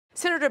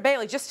Senator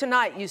Bailey, just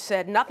tonight you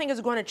said nothing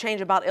is going to change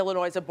about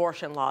Illinois'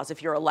 abortion laws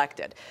if you're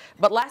elected.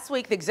 But last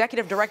week, the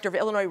executive director of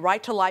Illinois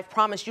Right to Life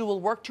promised you will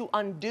work to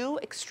undo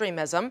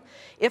extremism.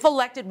 If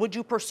elected, would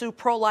you pursue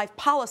pro-life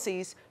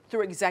policies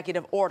through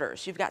executive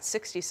orders? You've got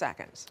 60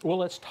 seconds. Well,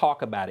 let's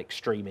talk about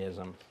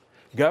extremism.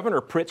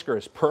 Governor Pritzker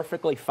is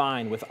perfectly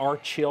fine with our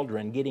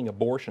children getting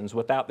abortions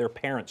without their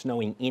parents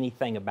knowing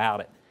anything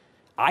about it.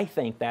 I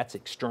think that's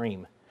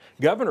extreme.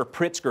 Governor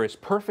Pritzker is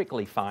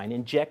perfectly fine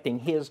injecting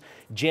his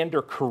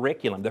gender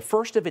curriculum, the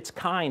first of its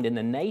kind in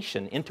the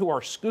nation, into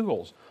our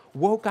schools.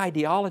 Woke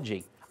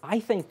ideology. I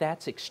think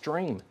that's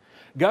extreme.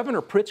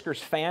 Governor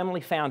Pritzker's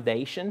Family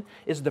Foundation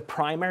is the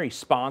primary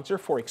sponsor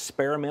for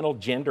experimental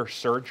gender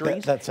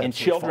surgeries in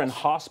children's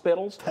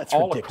hospitals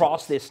all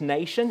across this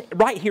nation,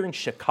 right here in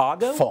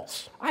Chicago.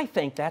 False. I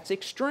think that's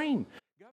extreme.